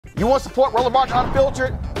You want to support Roland Martin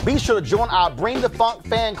Unfiltered? Be sure to join our Bring the Funk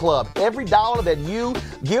fan club. Every dollar that you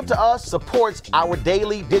give to us supports our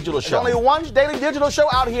daily digital show. There's only one daily digital show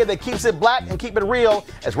out here that keeps it black and keep it real.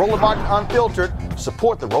 As Roland Martin Unfiltered.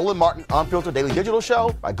 Support the Roland Martin Unfiltered daily digital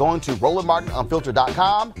show by going to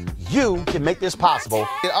RolandMartinUnfiltered.com. You can make this possible.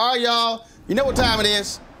 All right, y'all. You know what time it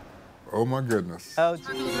is? Oh my goodness. Oh,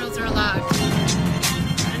 girls are allowed.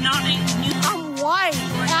 I'm white.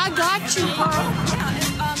 I got you, Hurls.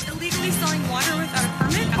 Yeah, illegally selling water without a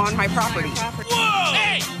permit on my property. Whoa!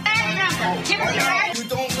 Hey! We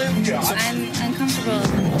don't live here. I'm uncomfortable.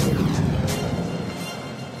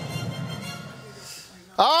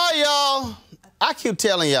 All right, y'all. I keep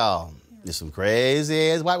telling y'all, there's some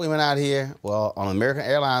crazy-ass white women out here. Well, on an American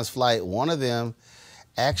Airlines flight, one of them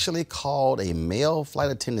actually called a male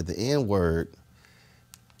flight attendant the N-word.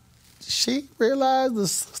 She realized the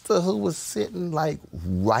sister who was sitting, like,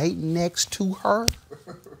 right next to her.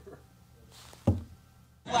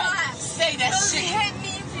 Say that shit. Hit me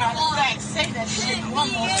if you want. Say that shit. Hit me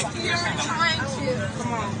if you're trying to.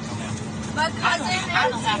 Come on. My cousin is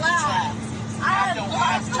black. I don't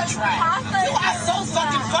have to try. You are so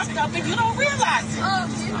fucking fucked up and you don't realize it.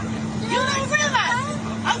 You don't realize it.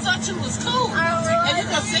 I thought you was cool. And you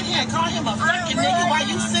gonna sit here and call him a fucking nigga while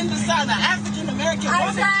you sitting beside an African-American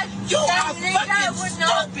woman? You are fucking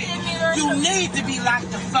stupid. You need to be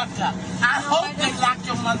locked the fuck up. I hope they lock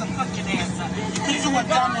your motherfucking ass up. Because you a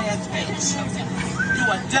dumbass bitch. You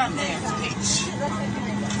a dumbass bitch.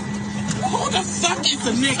 Who the fuck is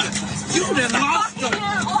a nigga? You done lost a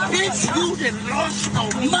bitch. You done lost a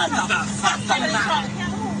motherfucking mind.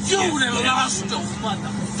 You done lost a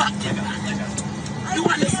motherfucking mind. You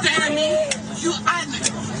understand me? You are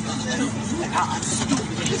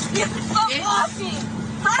stupid. Stop walking.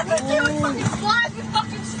 How could you fucking fly, you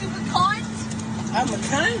fucking stupid cunt? I'm a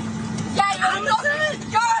cunt? Yeah, you're a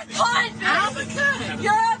cunt. I'm a cunt.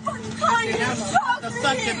 You're a fucking cunt. You're so The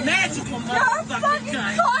fucking magical You're a motherfucking fucking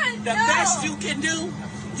cunt. The best you can do,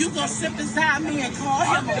 you gonna sit beside me and call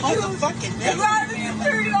him a motherfucking You're nigga. out of the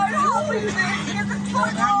security guard. Help me, man. Get the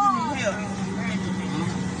fuck off.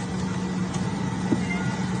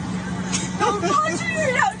 Don't touch me.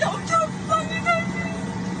 Don't fucking touch me.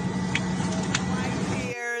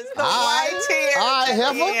 The white tears. All right,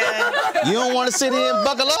 heifer. You don't want to sit here and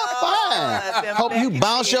buckle up? Fine. Hope you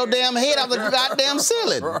bounce your damn head off the goddamn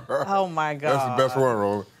ceiling. Oh, my God. That's the best one,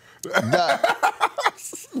 Roland. That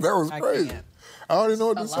was crazy. can't. I don't even know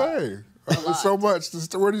what to say. There's so much.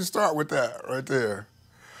 Where do you start with that right there?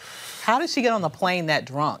 How did she get on the plane that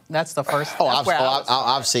drunk? That's the first.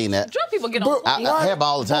 I've seen that. Drunk people get on. I have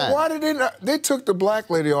all the time. Why did they not? They took the black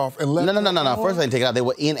lady off and left. No. First they didn't take it out. They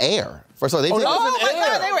were in air. First of all, they took Oh, my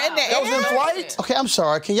God, they were in the air. That was in flight? Okay, I'm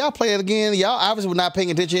sorry. Can y'all play it again? Y'all obviously were not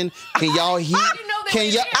paying attention. Can y'all hear?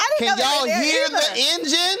 Can y'all hear the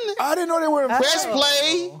engine? I didn't know they were in Press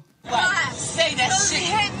play. Say that shit.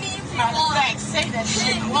 Hit me if you want. Say that shit.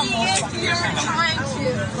 Hit me if you're trying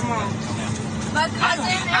to. Come on. My cousin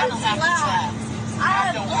is black.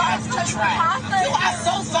 I don't have to try. You are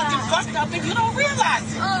so fucking fucked up and you don't realize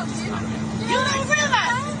it. You don't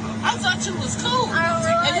realize it. I thought you was cool.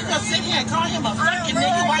 And you gonna sit here and call him a fucking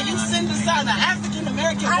nigga while you sitting beside an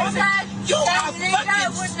African-American woman? You are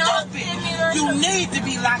fucking stupid. You need to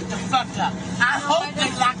be locked the fuck up. I hope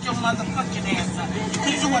they lock your motherfucking ass up.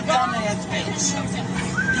 Because you a dumbass bitch.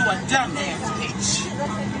 You a dumbass bitch.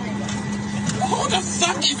 Who the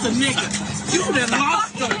fuck is a nigga? You done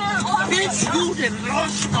lost a bitch. You done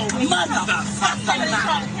lost a motherfucking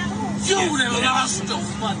mind. You done lost a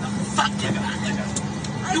motherfucking mind.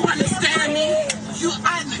 You understand me? You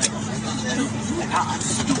are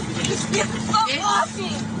stupid. Stop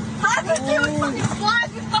walking. How could you fucking fly,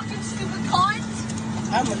 you fucking stupid cunt?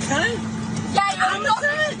 I'm a cunt? Yeah, you're a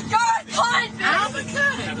cunt. I'm a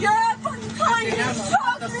cunt. You're a fucking cunt. You're so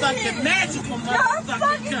The fucking magical You're a motherfucking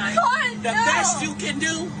fucking cunt. cunt. The best you can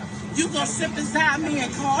do, you gonna sit beside me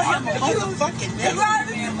and call him a motherfucking You're nigga. out of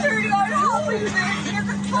the security guard. Help me, man. Get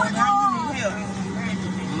the fuck off.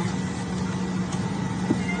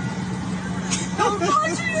 Don't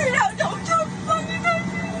touch me. Don't fucking touch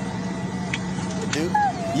me. Dude,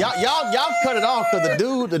 y'all cut it off because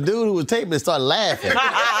the dude who was taping it started laughing.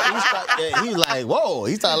 He was like, whoa,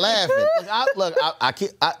 he started laughing. Look,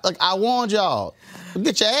 I warned y'all.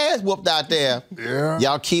 Get your ass whooped out there. Yeah.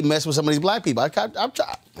 Y'all keep messing with some of these black people. I'm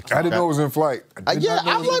trying. I didn't know it was in flight. Yeah,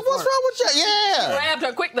 I was like, what's wrong with you? Yeah. Grabbed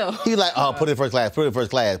her quick though. He like, oh, put it in first class, put it in first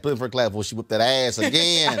class, put it in first class before she whipped that ass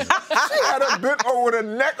again. She had her bent over the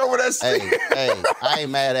neck over that seat. Hey, I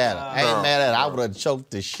ain't mad at her. I ain't mad at her. I would have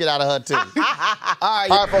choked the shit out of her too. All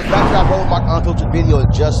right, folks, back to our Roland Martin Unfiltered video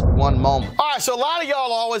in just one moment. All right, so a lot of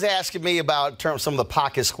y'all are always asking me about some of the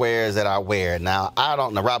pocket squares that I wear. Now,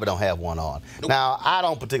 Robert don't have one on. Now, I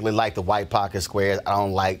don't particularly like the white pocket squares. I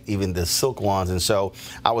don't like even the silk ones. And so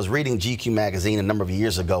I was reading GQ magazine a number of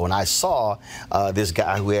years ago, and I saw this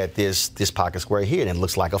guy who had this pocket square here, and it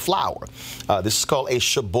looks like a flower. This is called a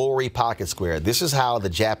shibori pocket square. This is how the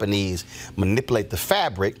Japanese manipulate the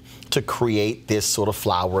fabric to create this sort of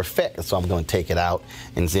flower effect. So I'm going to take it out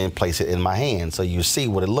and then place it in my hand so you see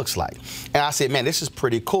what it looks like. And I said, man, this is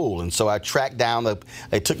pretty cool. And so I tracked down,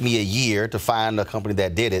 it took me a year to find a company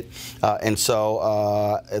that did it. And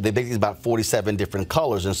so they make these about 47 different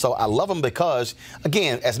colors. And so I love them because,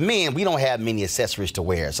 again, as men, we don't have many accessories to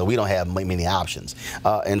wear, so we don't have many options.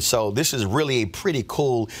 And so this is really a pretty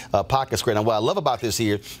cool pocket square. Now, what I love about this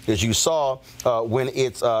here is you saw when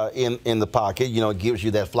it's in the pocket, you know, it gives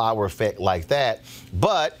you that flower effect like that.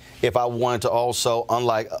 But if I wanted to also,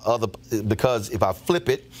 unlike other, because if I flip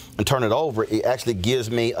it and turn it over, it actually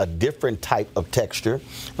gives me a different type of texture.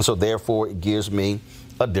 And so therefore it gives me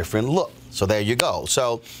a different look. So there you go.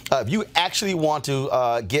 So if you actually want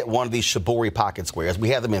to get one of these shibori pocket squares, we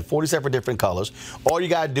have them in 47 different colors. All you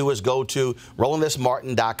got to do is go to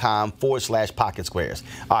RolandSMartin.com/pocket squares.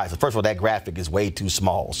 All right, so first of all, that graphic is way too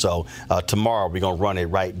small. So tomorrow we're going to run it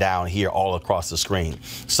right down here all across the screen.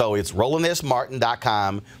 So it's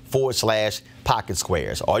RolandSMartin.com/pocket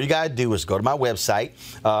squares. All you got to do is go to my website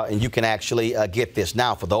and you can actually get this.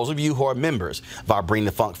 Now, for those of you who are members of our Bring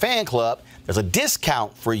the Funk fan club, there's a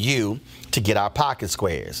discount for you to get our pocket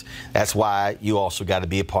squares. That's why you also got to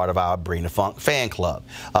be a part of our Bring the Funk fan club.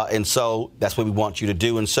 And so that's what we want you to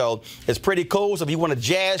do. And so it's pretty cool. So if you want to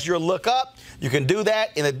jazz your look up, you can do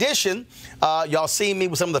that. In addition, y'all see me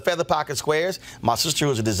with some of the feather pocket squares. My sister,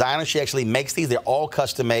 who's a designer, she actually makes these. They're all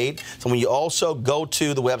custom made. So when you also go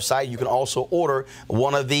to the website, you can also order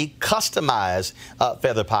one of the customized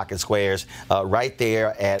feather pocket squares right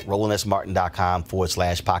there at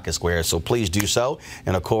RolandSMartin.com/pocket squares. So please do so.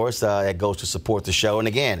 And of course, it goes to support the show. And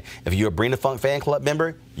again, if you're a Bring the Funk fan club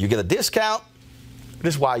member, you get a discount.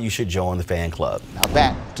 This is why you should join the fan club. Now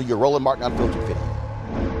back to your Roland Martin Unfiltered video.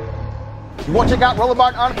 You want to check out Roland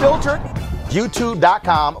Martin Unfiltered?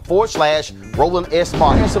 YouTube.com/Roland S.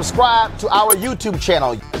 Martin. And subscribe to our YouTube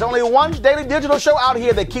channel. There's only one daily digital show out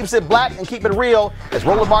here that keeps it black and keep it real. It's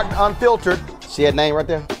Roland Martin Unfiltered. See that name right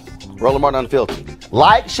there? Roland Martin Unfiltered.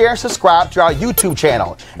 Like, share, and subscribe to our YouTube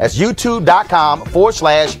channel. That's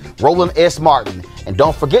YouTube.com/Roland S. Martin. And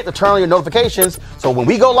don't forget to turn on your notifications so when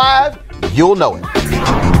we go live, you'll know it.